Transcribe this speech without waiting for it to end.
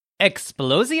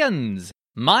explosions,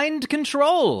 mind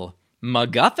control,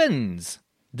 MacGuffins.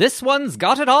 This one's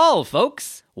got it all,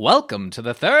 folks. Welcome to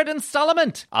the third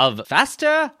installment of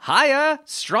Faster, Higher,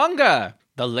 Stronger,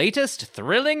 the latest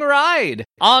thrilling ride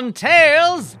on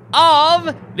Tales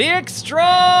of the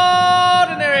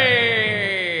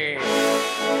Extraordinary.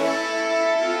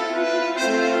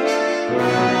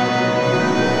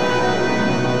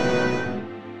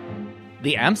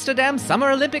 The Amsterdam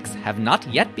Summer Olympics have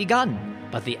not yet begun.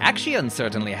 But the action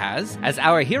certainly has, as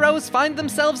our heroes find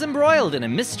themselves embroiled in a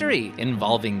mystery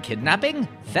involving kidnapping,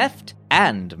 theft,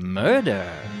 and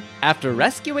murder. After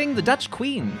rescuing the Dutch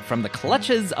Queen from the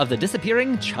clutches of the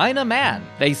disappearing China Man,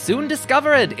 they soon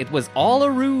discovered it was all a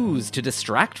ruse to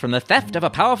distract from the theft of a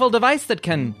powerful device that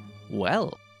can,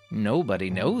 well, nobody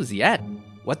knows yet.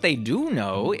 What they do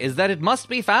know is that it must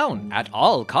be found at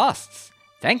all costs.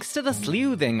 Thanks to the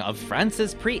sleuthing of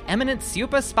France's preeminent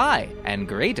super spy and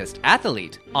greatest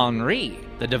athlete, Henri,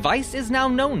 the device is now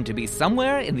known to be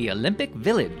somewhere in the Olympic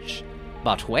Village.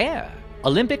 But where?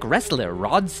 Olympic wrestler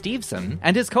Rod Stevenson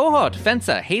and his cohort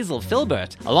fencer Hazel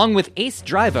Filbert, along with ace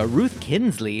driver Ruth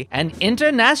Kinsley and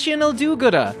international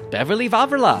do-gooder Beverly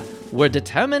Vavrila, were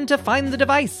determined to find the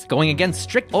device, going against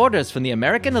strict orders from the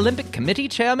American Olympic Committee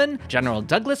chairman, General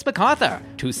Douglas MacArthur,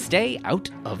 to stay out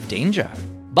of danger.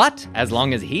 But as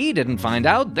long as he didn't find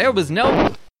out, there was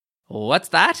no... What's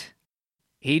that?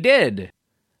 He did.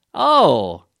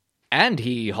 Oh, and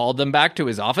he hauled them back to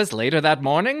his office later that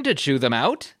morning to chew them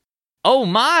out? Oh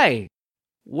my!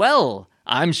 Well,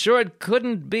 I'm sure it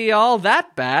couldn't be all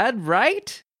that bad,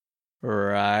 right?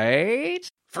 Right?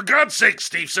 For God's sake,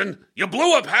 Stevenson, you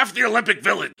blew up half the Olympic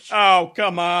Village. Oh,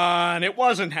 come on, it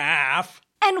wasn't half.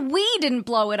 And we didn't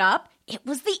blow it up, it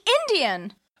was the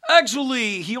Indian.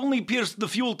 Actually, he only pierced the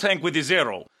fuel tank with his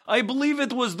arrow. I believe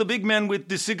it was the big man with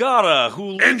the cigar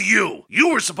who... And you!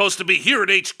 You were supposed to be here at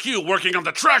HQ working on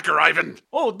the tracker, Ivan!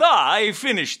 Oh, I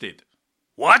finished it.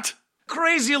 What?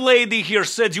 Crazy lady here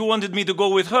said you wanted me to go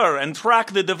with her and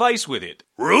track the device with it.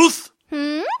 Ruth?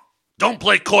 Don't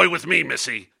play coy with me,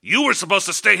 Missy. You were supposed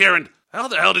to stay here and... How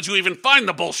the hell did you even find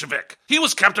the Bolshevik? He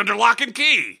was kept under lock and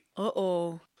key.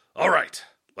 Uh-oh. All right,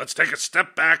 let's take a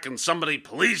step back and somebody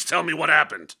please tell me what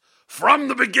happened. From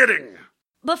the beginning.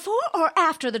 Before or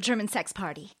after the German sex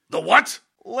party? The what?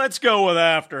 Let's go with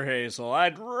after, Hazel.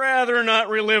 I'd rather not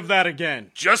relive that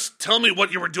again. Just tell me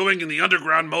what you were doing in the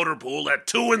underground motor pool at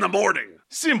 2 a.m.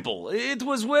 Simple. It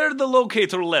was where the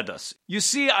locator led us. You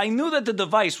see, I knew that the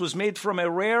device was made from a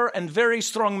rare and very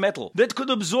strong metal that could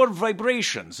absorb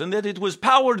vibrations and that it was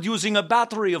powered using a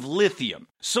battery of lithium.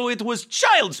 So it was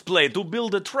child's play to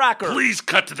build a tracker. Please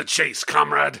cut to the chase,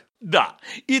 comrade.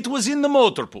 It was in the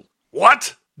motor pool.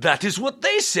 What? That is what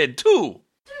they said, too.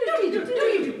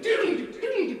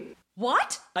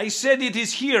 What? I said it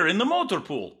is here in the motor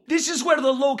pool. This is where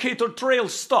the locator trail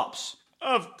stops.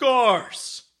 Of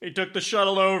course. He took the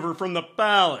shuttle over from the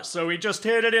palace, so he just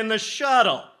hid it in the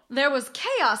shuttle. There was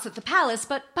chaos at the palace,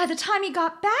 but by the time he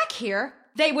got back here,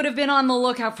 they would have been on the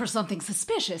lookout for something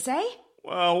suspicious, eh?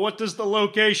 Well, what does the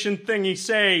location thingy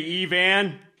say,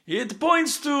 Evan? It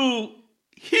points to...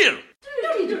 here.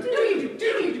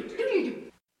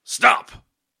 Stop!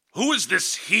 Who is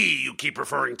this he you keep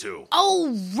referring to?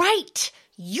 Oh, right!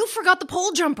 You forgot the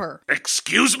pole jumper.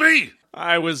 Excuse me?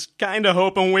 I was kinda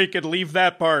hoping we could leave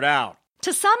that part out.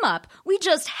 To sum up, we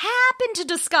just happened to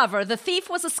discover the thief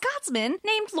was a Scotsman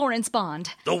named Lawrence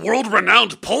Bond. The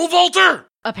world-renowned pole vaulter?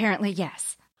 Apparently,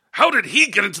 yes. How did he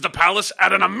get into the palace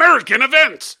at an American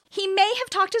event? He may have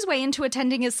talked his way into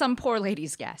attending as some poor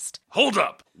lady's guest. Hold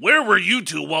up. Where were you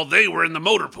two while they were in the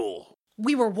motor pool?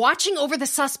 We were watching over the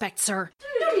suspect, sir.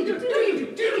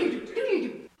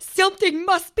 Something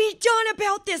must be done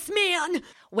about this man.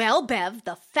 Well, Bev,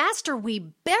 the faster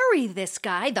we bury this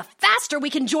guy, the faster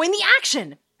we can join the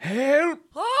action. Help!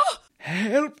 Oh,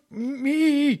 Help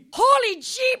me! holy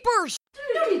jeepers!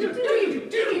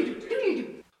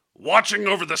 Watching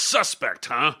over the suspect,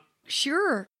 huh?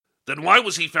 Sure. Then why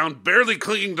was he found barely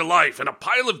clinging to life in a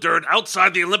pile of dirt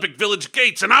outside the Olympic Village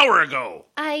gates an hour ago?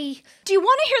 Do you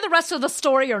want to hear the rest of the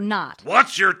story or not?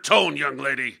 Watch your tone, young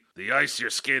lady. The ice you're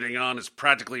skating on is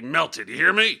practically melted, you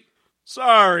hear me?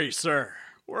 Sorry, sir.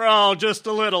 We're all just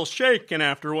a little shaken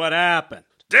after what happened.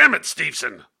 Damn it,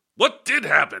 Stevenson. What did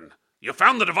happen? You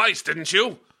found the device, didn't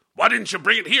you? Why didn't you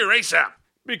bring it here ASAP?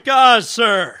 Because,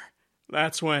 sir,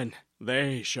 that's when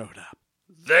they showed up.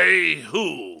 They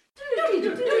who?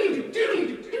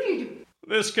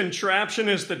 This contraption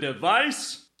is the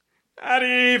device? How do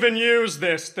you even use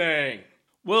this thing?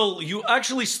 Well, you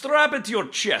actually strap it to your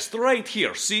chest right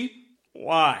here, see?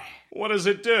 Why? What does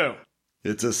it do?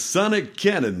 It's a sonic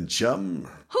cannon, chum.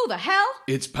 Who the hell?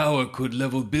 Its power could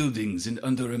level buildings in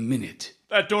under a minute.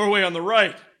 That doorway on the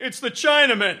right. It's the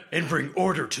Chinaman. And bring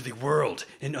order to the world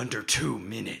in under 2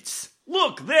 minutes.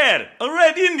 Look, there! A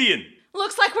red Indian!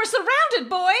 Looks like we're surrounded,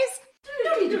 boys.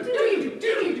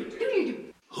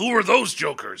 Who are those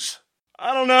jokers?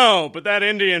 I don't know, but that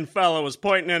Indian fellow was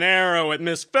pointing an arrow at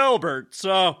Miss Filbert,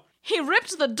 so... He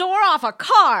ripped the door off a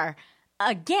car.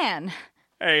 Again.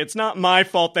 Hey, it's not my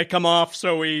fault they come off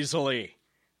so easily.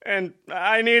 And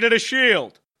I needed a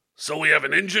shield. So we have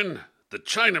an Injun, the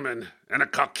Chinaman, and a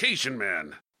Caucasian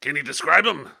man. Can you describe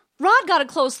him? Rod got a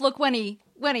close look when he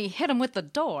hit him with the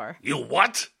door. You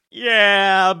what?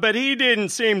 Yeah, but he didn't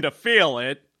seem to feel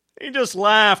it. He just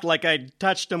laughed like I'd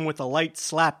touched him with a light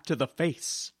slap to the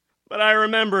face. But I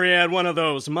remember he had one of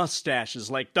those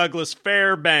mustaches like Douglas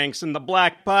Fairbanks in The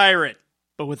Black Pirate,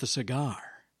 but with a cigar.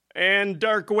 And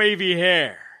dark wavy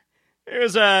hair. He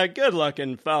was a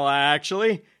good-looking fella,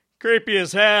 actually. Creepy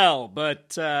as hell,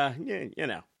 but, you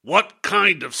know. What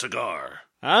kind of cigar?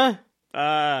 Huh?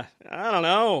 I don't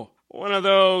know. One of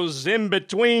those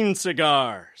in-between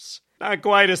cigars. Not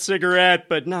quite a cigarette,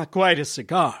 but not quite a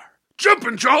cigar.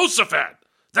 Jumpin' Jehoshaphat!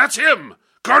 That's him!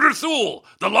 Carter Thule,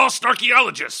 the lost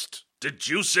archaeologist. Did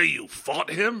you say you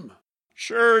fought him?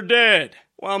 Sure did.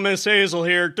 While Miss Hazel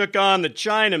here took on the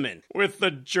Chinaman with the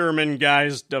German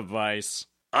guy's device.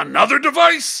 Another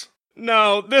device?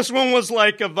 No, this one was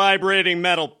like a vibrating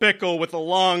metal pickle with a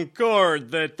long cord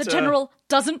that... The General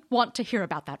doesn't want to hear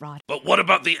about that, Rod. But what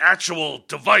about the actual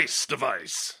device?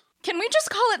 Can we just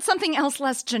call it something else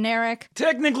less generic?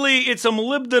 Technically, it's a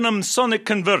molybdenum sonic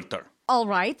converter. All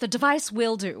right, the device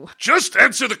will do. Just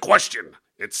answer the question.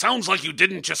 It sounds like you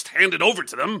didn't just hand it over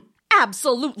to them.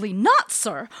 Absolutely not,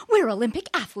 sir. We're Olympic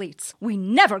athletes. We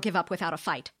never give up without a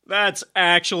fight. That's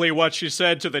actually what she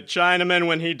said to the Chinaman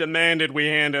when he demanded we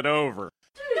hand it over.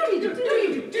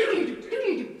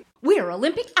 We're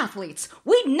Olympic athletes.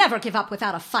 We never give up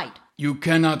without a fight. You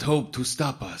cannot hope to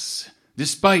stop us,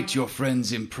 despite your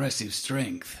friend's impressive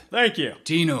strength. Thank you.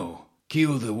 Tino,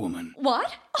 kill the woman.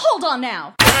 What? Hold on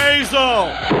now. Hazel!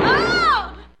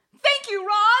 Ah! Thank you,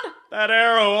 Rod! That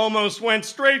arrow almost went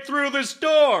straight through this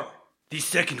door. The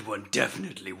second one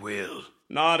definitely will.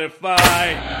 Not if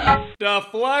I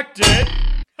deflect it.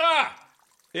 Ha!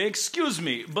 Excuse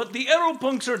me, but the arrow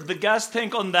punctured the gas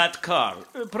tank on that car.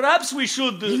 Perhaps we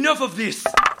should... Enough of this!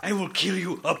 I will kill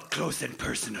you up close and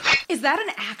personal. Is that an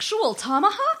actual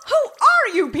tomahawk? Who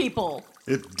are you people?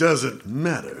 It doesn't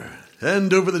matter.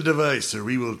 Hand over the device or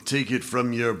we will take it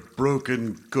from your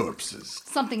broken corpses.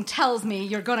 Something tells me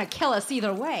you're gonna kill us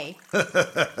either way.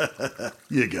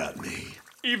 You got me.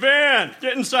 Ivan,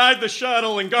 get inside the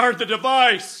shuttle and guard the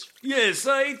device. Yes,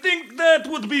 I think that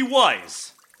would be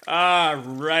wise. Ah,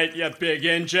 right, you big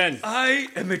engine. I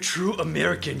am a true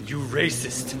American, you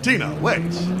racist. Tina, wait.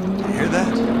 Do you hear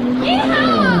that?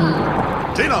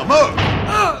 Yeehaw! Tina, move!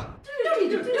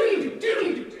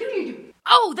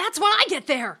 Oh, that's when I get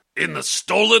there. In the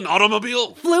stolen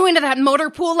automobile? Flew into that motor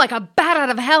pool like a bat out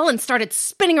of hell and started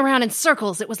spinning around in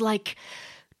circles. It was like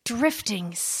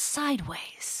drifting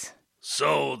sideways.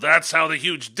 So that's how the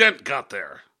huge dent got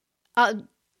there?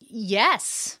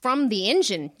 Yes. From the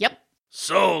engine, yep.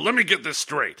 So, let me get this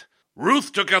straight.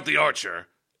 Ruth took out the Archer,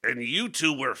 and you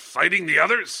two were fighting the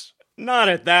others? Not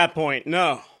at that point,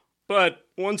 no. But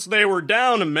once they were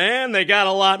down a man, they got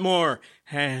a lot more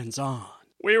hands-on.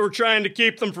 We were trying to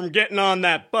keep them from getting on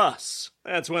that bus.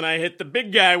 That's when I hit the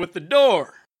big guy with the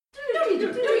door.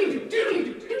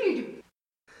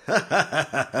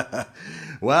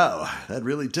 Wow, that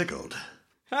really tickled.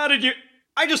 How did you...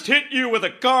 I just hit you with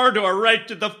a car door right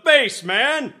to the face,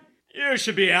 man! You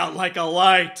should be out like a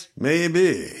light.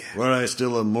 Maybe. Were I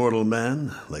still a mortal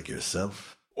man, like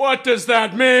yourself? What does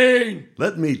that mean?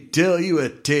 Let me tell you a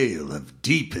tale of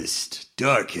deepest,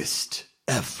 darkest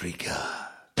Africa.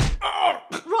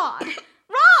 Rod!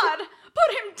 Rod!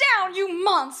 Put him down, you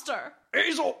monster!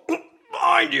 Hazel,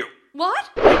 behind you! What?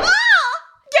 Ah!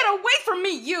 Get away from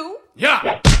me, you!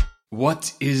 Yeah!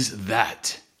 What is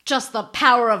that? Just the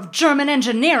power of German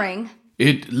engineering.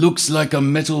 It looks like a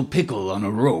metal pickle on a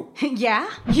rope. Yeah?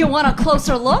 You want a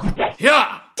closer look?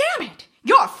 Yeah! Damn it!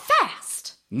 You're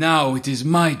fast! Now it is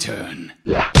my turn.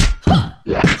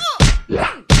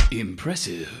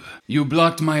 Impressive. You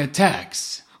blocked my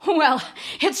attacks. Well,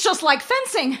 it's just like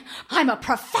fencing. I'm a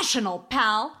professional,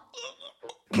 pal.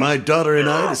 My daughter and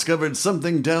I discovered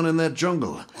something down in that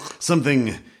jungle.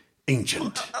 Something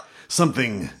ancient.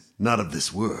 Something not of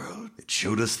this world. It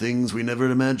showed us things we never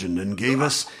imagined and gave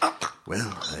us,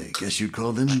 well, I guess you'd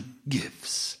call them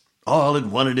gifts. All it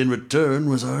wanted in return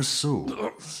was our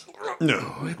souls.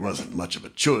 No, it wasn't much of a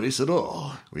choice at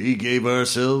all. We gave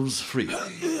ourselves freely.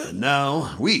 And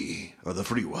now we are the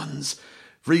free ones.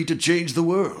 Free to change the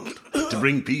world. To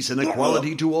bring peace and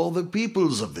equality to all the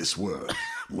peoples of this world.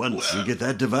 Once we get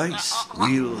that device,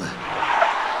 we'll...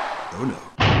 Oh no.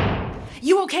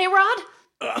 You okay, Rod?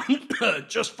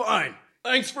 Just fine.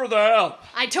 Thanks for the help.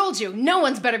 I told you, no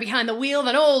one's better behind the wheel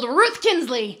than old Ruth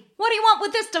Kinsley. What do you want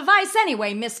with this device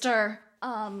anyway, Mr.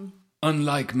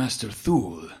 Unlike Master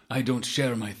Thule, I don't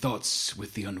share my thoughts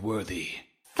with the unworthy.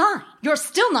 Fine. You're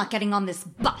still not getting on this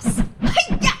bus.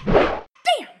 Hi-ya! Damn!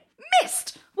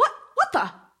 Missed! What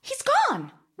the? He's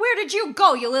gone. Where did you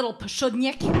go, you little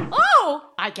pashudnik?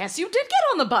 Oh! I guess you did get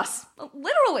on the bus.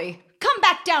 Literally. Come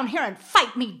back down here and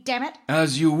fight me, damn it.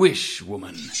 As you wish,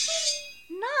 woman.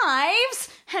 Knives?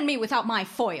 And me without my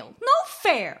foil. No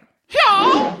fair.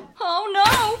 Oh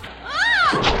no!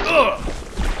 Ah!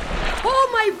 Oh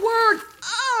my word!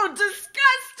 Oh,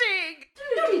 disgusting!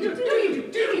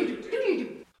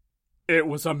 It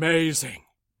was amazing.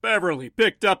 Beverly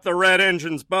picked up the Red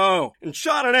Engine's bow and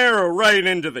shot an arrow right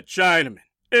into the Chinaman.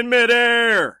 In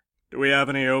midair. Do we have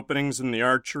any openings in the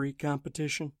archery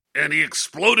competition? And he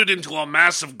exploded into a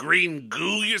mass of green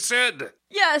goo, you said?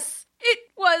 Yes, it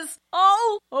was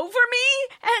all over me,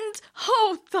 and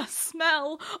oh, the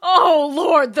smell. Oh,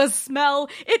 Lord, the smell.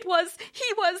 He was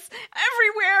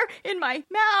everywhere, in my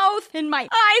mouth, in my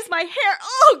eyes, my hair.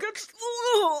 Oh, good.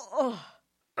 Oh.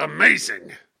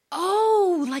 Amazing.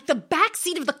 Oh, like the back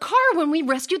seat of the car when we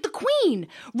rescued the Queen,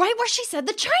 right where she said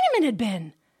the Chinaman had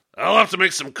been. I'll have to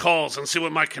make some calls and see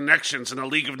what my connections in the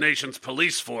League of Nations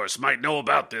police force might know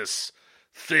about this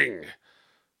thing.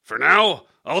 For now,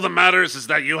 all that matters is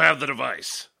that you have the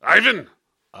device. Ivan?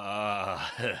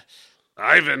 Ivan,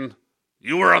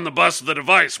 you were on the bus with the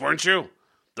device, weren't you?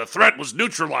 The threat was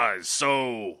neutralized,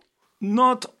 so...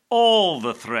 Not all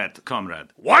the threat,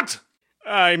 comrade. What?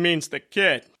 He means the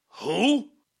kid. Who?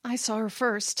 I saw her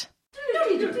first.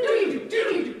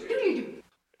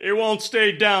 He won't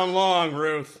stay down long,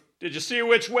 Ruth. Did you see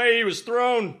which way he was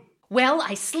thrown? Well,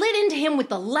 I slid into him with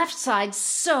the left side,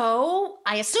 so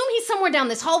I assume he's somewhere down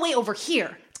this hallway over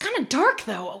here. It's kind of dark,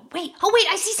 though. Oh, wait,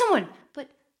 I see someone. But,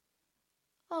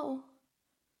 oh.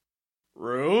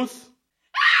 Ruth?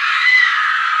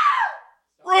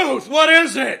 Ruth, what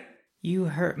is it? You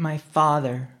hurt my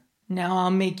father. Now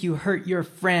I'll make you hurt your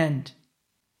friend.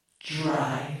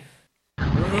 Drive.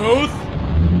 Ruth?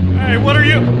 Hey, what are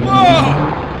you...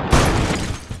 Whoa!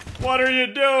 What are you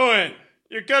doing?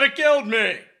 You could have killed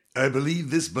me. I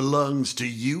believe this belongs to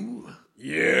you.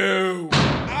 You.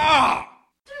 Ah!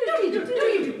 He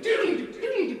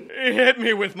hit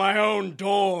me with my own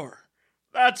door.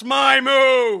 That's my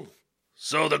move.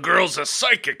 So the girl's a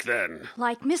psychic, then?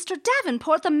 Like Mr.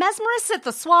 Davenport, the mesmerist at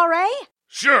the soiree?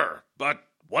 Sure, but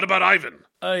what about Ivan?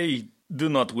 I do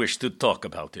not wish to talk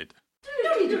about it.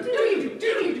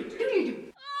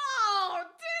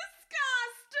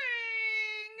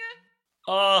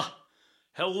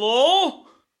 Hello?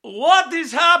 What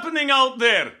is happening out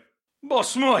there?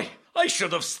 Boss Moy, I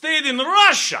should have stayed in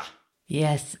Russia.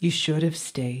 Yes, you should have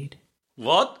stayed.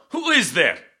 What? Who is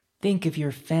there? Think of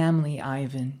your family,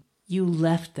 Ivan. You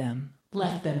left them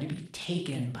to be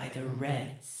taken by the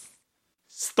Reds.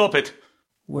 Stop it.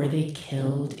 Were they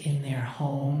killed in their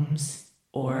homes?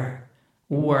 Or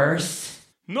worse?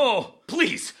 No,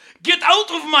 please, get out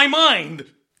of my mind.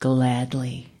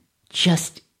 Gladly.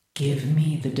 Just give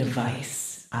me the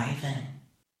device, Ivan.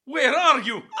 Where are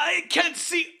you? I can't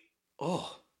see.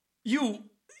 Oh, you're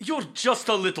just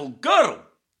a little girl.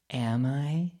 Am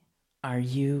I? Are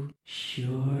you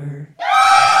sure?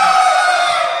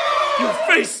 Your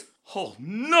face! Oh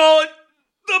no!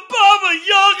 The Baba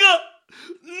Yaga!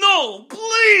 No,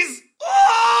 please!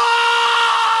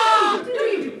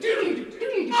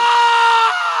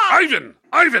 Ivan!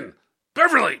 Ivan!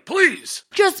 Beverly, please!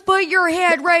 Just put your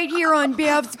head right here on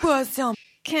Bab's bosom.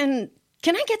 Can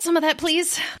I get some of that,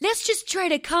 please? Let's just try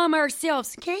to calm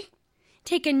ourselves, okay?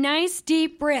 Take a nice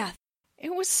deep breath.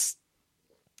 It was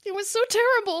so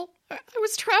terrible. I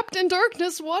was trapped in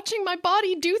darkness, watching my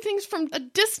body do things from a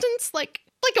distance, like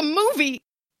a movie.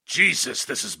 Jesus,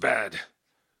 this is bad.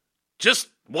 Just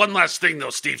one last thing, though,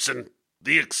 Steveson.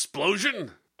 The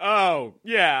explosion? Oh,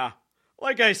 yeah.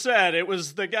 Like I said, it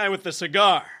was the guy with the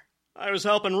cigar. I was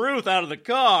helping Ruth out of the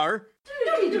car.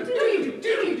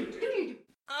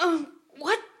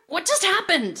 What just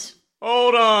happened?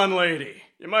 Hold on, lady.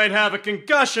 You might have a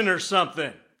concussion or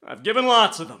something. I've given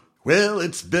lots of them. Well,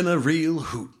 it's been a real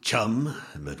hoot, chum.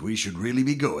 But we should really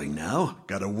be going now.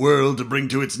 Got a world to bring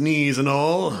to its knees and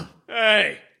all.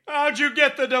 Hey, how'd you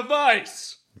get the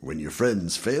device? When your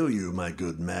friends fail you, my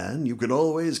good man, you can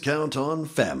always count on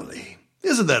family.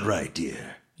 Isn't that right,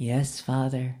 dear? Yes,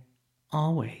 Father.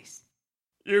 Always.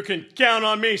 You can count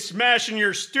on me smashing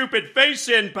your stupid face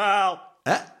in, pal.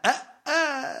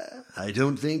 I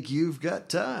don't think you've got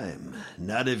time.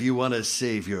 Not if you want to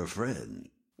save your friend.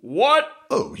 What?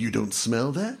 Oh, you don't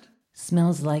smell that?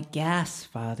 Smells like gas,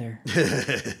 Father.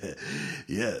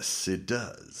 Yes, it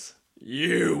does.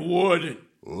 You wouldn't.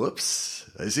 Whoops.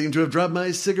 I seem to have dropped my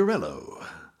cigarello.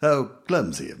 How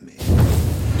clumsy of me.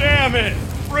 Damn it!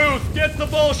 Ruth, get the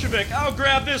Bolshevik. I'll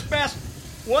grab this bastard.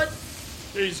 What?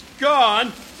 He's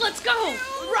gone. Let's go!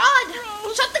 Rod!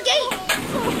 Shut the gate!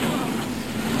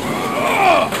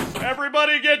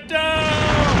 Everybody get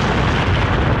down!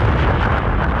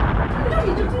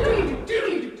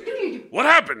 What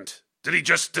happened? Did he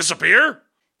just disappear?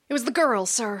 It was the girl,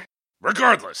 sir.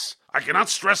 Regardless, I cannot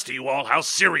stress to you all how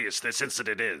serious this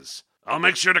incident is. I'll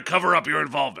make sure to cover up your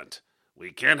involvement.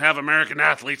 We can't have American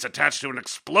athletes attached to an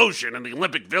explosion in the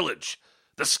Olympic Village.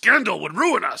 The scandal would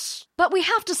ruin us. But we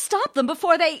have to stop them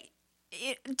before they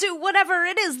do whatever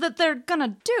it is that they're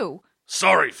gonna do.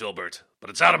 Sorry, Filbert, but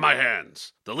it's out of my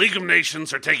hands. The League of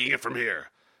Nations are taking it from here.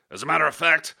 As a matter of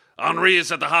fact, Henri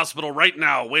is at the hospital right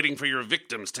now waiting for your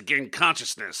victims to gain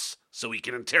consciousness so he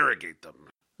can interrogate them.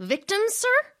 Victims, sir?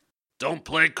 Don't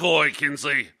play coy,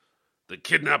 Kinsley. The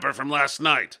kidnapper from last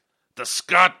night. The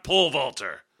Scott pole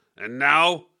vaulter. And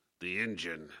now, the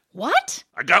engine. What?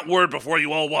 I got word before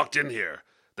you all walked in here.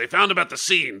 They found him at the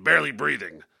scene, barely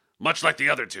breathing. Much like the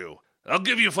other two. I'll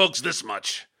give you folks this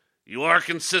much. You are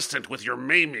consistent with your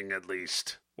maiming, at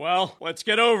least. Well, let's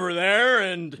get over there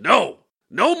and... No!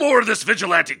 No more of this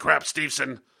vigilante crap,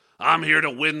 Steveson. I'm here to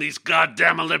win these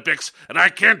goddamn Olympics, and I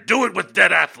can't do it with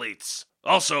dead athletes.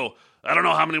 Also, I don't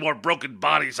know how many more broken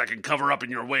bodies I can cover up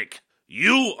in your wake.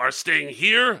 You are staying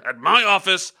here at my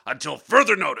office until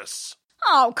further notice.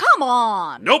 Oh, come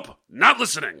on. Nope, not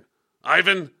listening.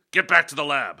 Ivan, get back to the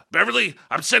lab. Beverly,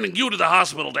 I'm sending you to the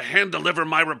hospital to hand-deliver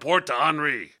my report to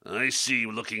Henri. I see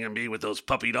you looking at me with those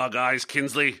puppy dog eyes,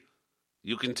 Kinsley.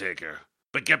 You can take her.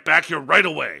 But get back here right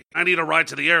away. I need a ride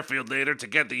to the airfield later to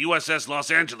get the USS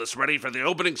Los Angeles ready for the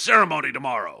opening ceremony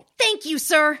tomorrow. Thank you,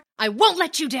 sir. I won't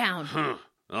let you down.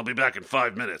 I'll be back in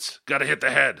 5 minutes. Gotta hit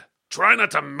the head. Try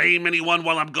not to maim anyone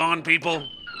while I'm gone, people.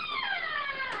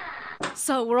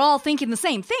 So we're all thinking the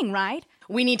same thing, right?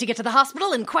 We need to get to the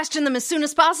hospital and question them as soon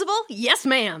as possible? Yes,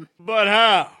 ma'am. But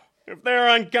how? If they're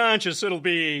unconscious, it'll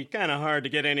be kind of hard to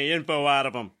get any info out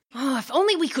of them. Oh, if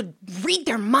only we could read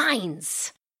their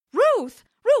minds. Ruth,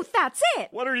 that's it.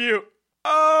 What are you...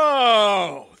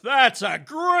 Oh, that's a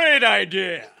great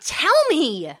idea. Tell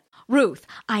me. Ruth,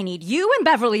 I need you and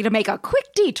Beverly to make a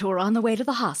quick detour on the way to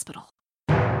the hospital.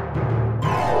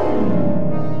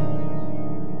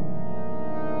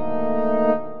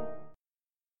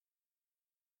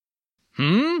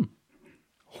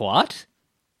 What?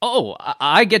 Oh,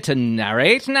 I get to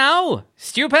narrate now?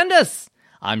 Stupendous!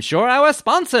 I'm sure our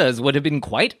sponsors would have been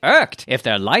quite irked if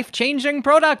their life-changing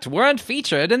product weren't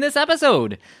featured in this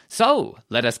episode. So,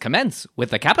 let us commence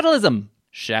with the capitalism,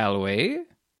 shall we?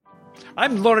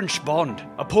 I'm Lawrence Bond,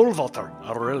 a pole vaulter,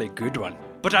 a really good one.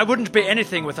 But I wouldn't be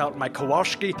anything without my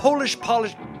Kowalski Polish.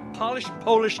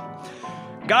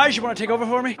 Guys, you want to take over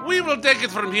for me? We will take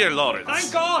it from here, Lawrence.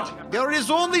 Thank God! There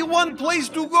is only one place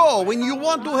to go when you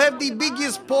want to have the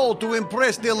biggest pole to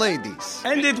impress the ladies.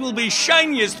 And it will be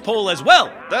shiniest pole as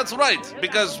well. That's right,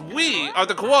 because we are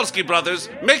the Kowalski brothers,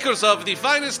 makers of the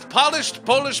finest polished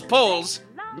Polish poles,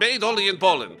 made only in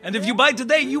Poland. And if you buy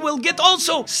today, you will get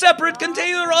also separate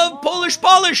container of Polish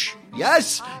polish.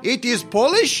 Yes, it is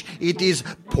Polish, it is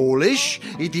Polish,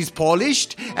 it is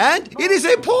polished, and it is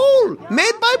a pole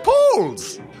made by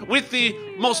Poles. With the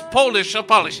most Polish of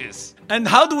polishes. And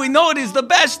how do we know it is the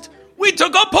best? We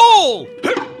took a poll!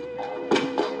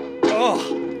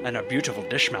 Oh, and a beautiful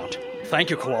dish mount. Thank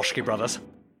you, Kowalski brothers.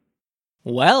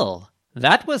 Well,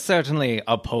 that was certainly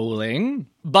a polling,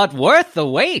 but worth the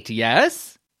wait,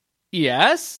 yes?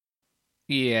 Yes?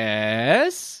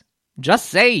 Yes? Just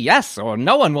say yes, or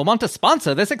no one will want to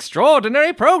sponsor this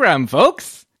extraordinary program,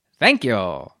 folks. Thank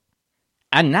you.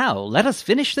 And now, let us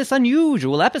finish this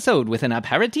unusual episode with an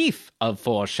aperitif of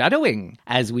foreshadowing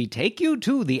as we take you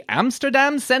to the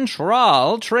Amsterdam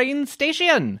Centraal train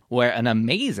station, where an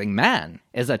amazing man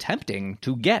is attempting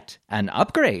to get an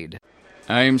upgrade.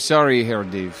 I'm sorry, Herr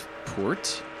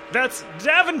Davenport. That's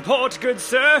Davenport, good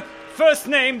sir. First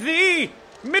name, the.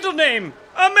 Middle name,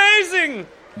 amazing.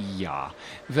 Yeah.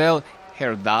 Well,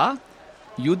 Herr Da,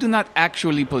 you do not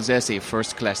actually possess a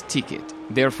first-class ticket.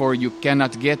 Therefore, you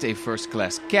cannot get a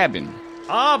first-class cabin.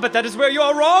 Ah, but that is where you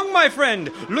are wrong, my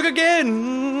friend. Look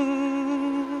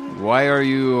again. Why are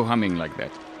you humming like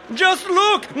that? Just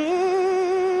look!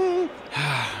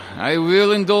 I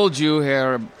will indulge you,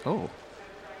 Herr... Oh.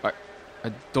 I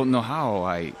don't know how.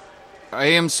 I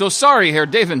am so sorry, Herr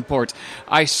Davenport.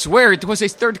 I swear it was a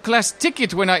third-class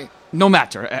ticket when I... No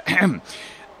matter.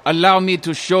 Allow me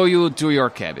to show you to your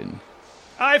cabin.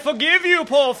 I forgive you,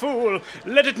 poor fool.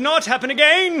 Let it not happen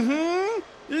again,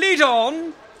 Lead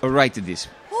on. Right this.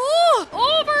 Oh,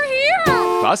 over here!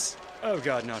 Was? Oh,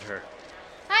 God, not her.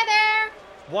 Hi there.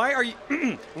 Why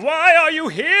are you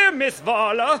here, Miss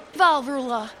Vala?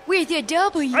 Valvrula, with a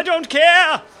W. I don't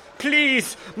care.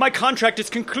 Please, my contract is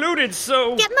concluded,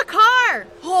 so... Get in the car.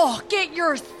 Oh, get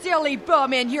your silly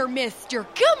bum in here, mister.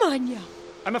 Come on, ya.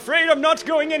 I'm afraid I'm not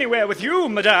going anywhere with you,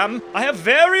 madame. I have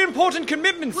very important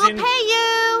commitments We'll pay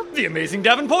you. The amazing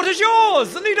Davenport is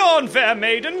yours. Lead on, fair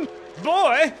maiden.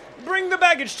 Boy, bring the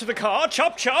baggage to the car.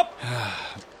 Chop, chop.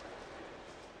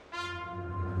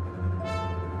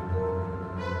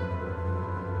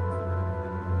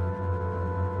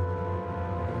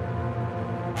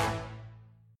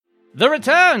 The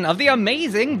return of the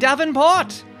amazing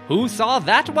Davenport! Who saw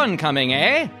that one coming,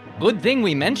 eh? Good thing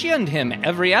we mentioned him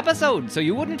every episode so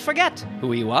you wouldn't forget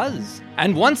who he was.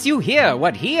 And once you hear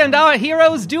what he and our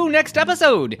heroes do next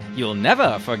episode, you'll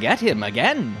never forget him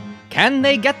again. Can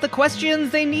they get the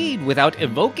questions they need without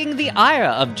evoking the ire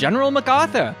of General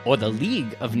MacArthur or the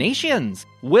League of Nations?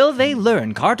 Will they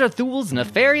learn Carter Thule's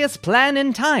nefarious plan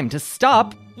in time to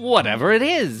stop whatever it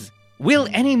is? Will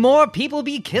any more people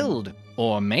be killed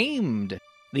or maimed?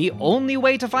 The only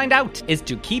way to find out is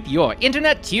to keep your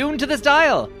internet tuned to this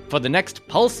dial for the next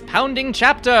pulse-pounding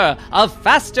chapter of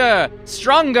Faster,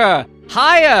 Stronger,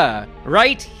 Higher,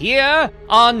 right here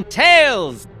on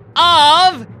Tales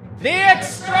of the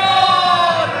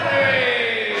Extraordinary!